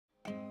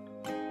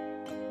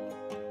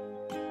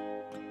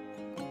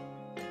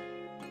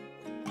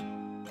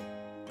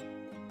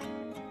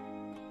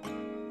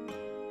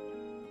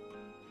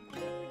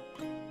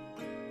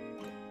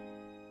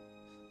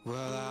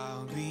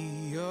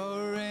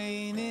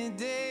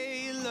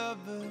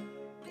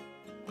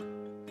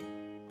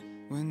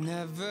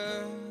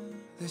Whenever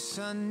the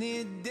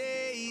sunny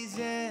days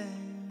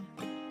end,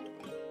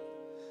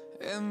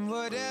 and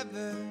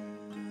whatever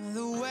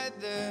the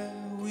weather,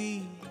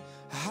 we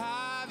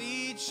have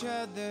each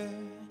other,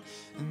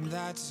 and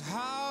that's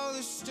how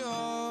the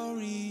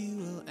story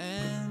will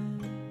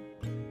end.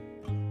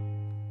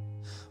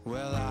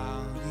 Well,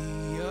 I'll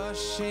be your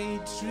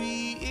shade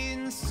tree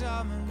in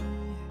summer,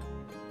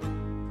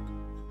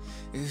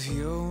 if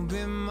you'll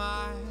be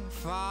my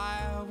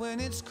fire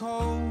when it's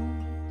cold.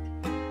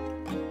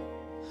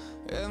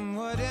 And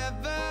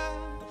whatever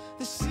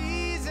the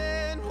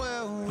season,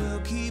 well,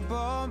 we'll keep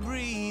on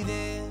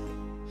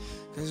breathing,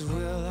 'cause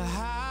we'll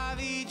have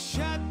each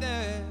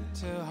other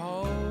to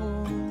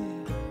hold.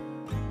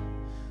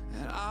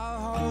 And I'll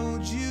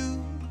hold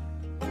you,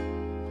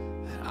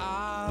 and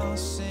I'll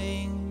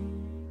sing.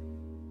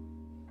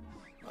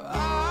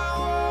 I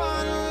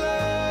wanna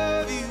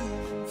love you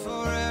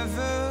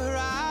forever,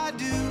 I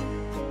do.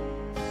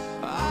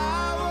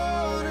 I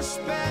wanna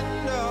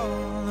spend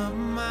all of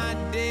my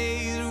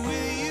days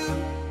with you.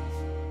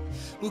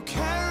 We'll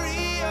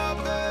carry your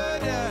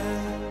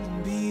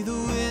burden, be the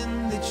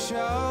wind at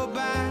your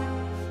back.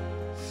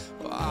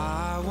 Well,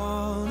 I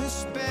wanna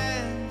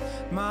spend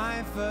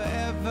my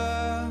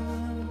forever,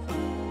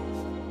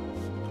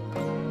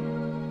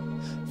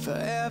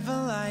 forever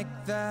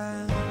like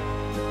that.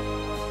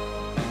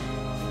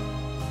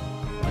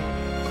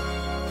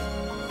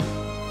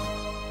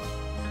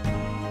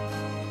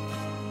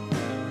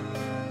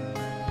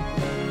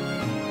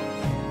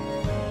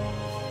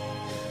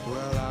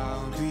 Well,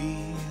 I'll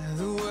be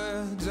the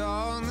words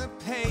on the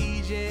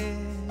pages,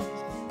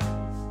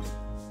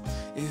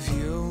 if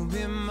you'll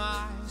be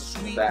my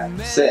sweet That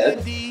said,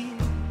 melody.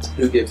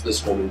 who gives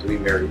this woman to be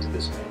married to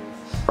this man?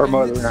 Her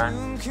mother and I.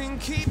 Can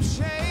keep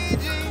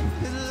changing,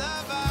 the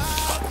love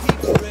I'll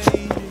keep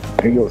raging.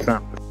 Here you go,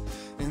 son.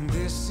 And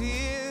this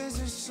is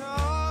a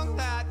song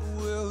that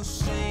we'll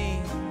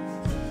sing.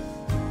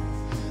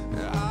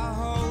 I'll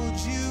hold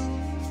you,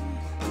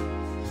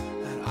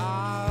 and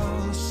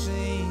I'll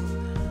sing.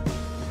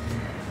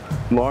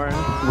 Lauren,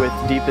 with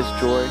deepest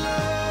joy,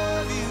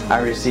 I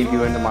receive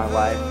you into my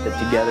life, that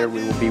together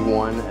we will be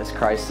one as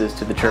Christ is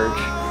to the church.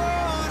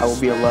 I will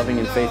be a loving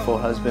and faithful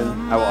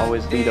husband. I will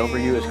always lead over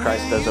you as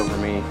Christ does over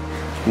me,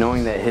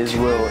 knowing that His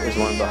will is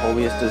one of the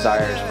holiest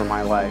desires for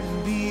my life.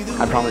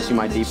 I promise you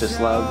my deepest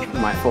love,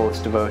 my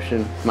fullest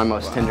devotion, my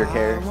most tender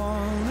care.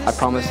 I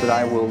promise that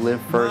I will live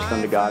first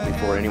unto God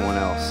before anyone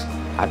else.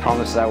 I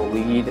promise that I will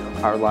lead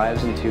our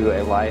lives into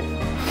a life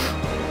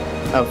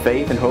of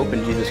faith and hope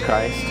in Jesus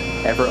Christ,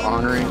 ever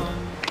honoring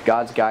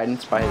God's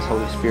guidance by His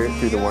Holy Spirit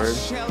through the Word.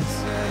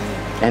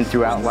 And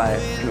throughout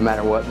life, no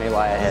matter what may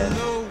lie ahead,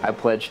 I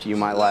pledge to you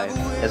my life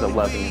as a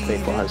loving and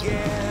faithful husband.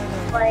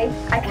 Lord,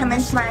 I come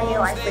into my new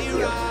life with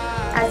you.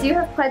 As you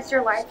have pledged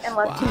your life and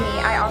love to me,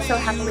 I also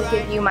happily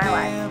give you my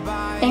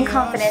life. In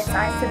confidence,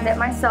 I submit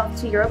myself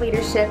to your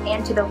leadership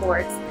and to the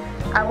Lord's.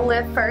 I will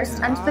live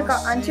first unto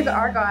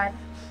our God,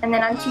 and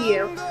then unto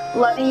you,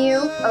 loving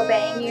you,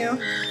 obeying you,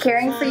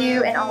 caring for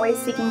you, and always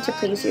seeking to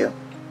please you.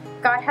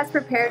 God has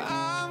prepared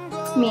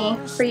me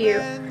for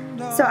you,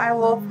 so I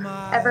will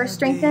ever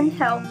strengthen,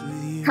 help,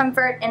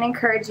 comfort, and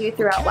encourage you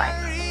throughout life,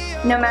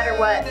 no matter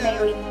what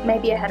may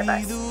be ahead of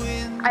us.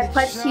 I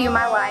pledge to you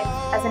my life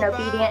as an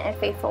obedient and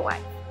faithful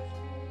wife.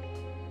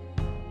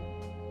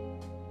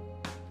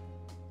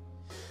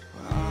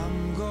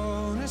 I'm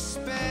gonna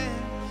spend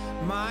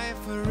my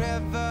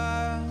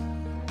forever.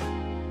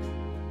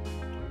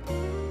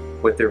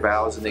 With their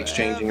vows and the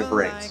exchanging of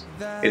rings,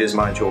 it is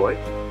my joy,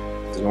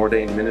 as an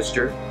ordained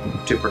minister,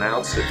 to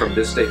pronounce that from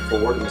this day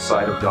forward in the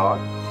sight of God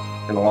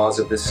and the laws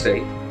of this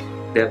state,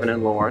 Devin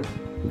and Lauren,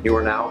 you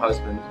are now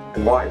husband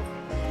and wife.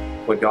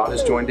 What God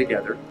has joined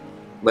together,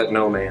 let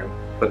no man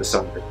put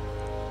asunder.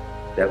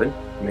 Devin,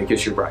 you may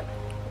kiss your bride.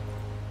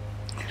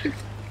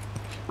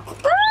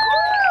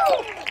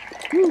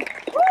 Woo!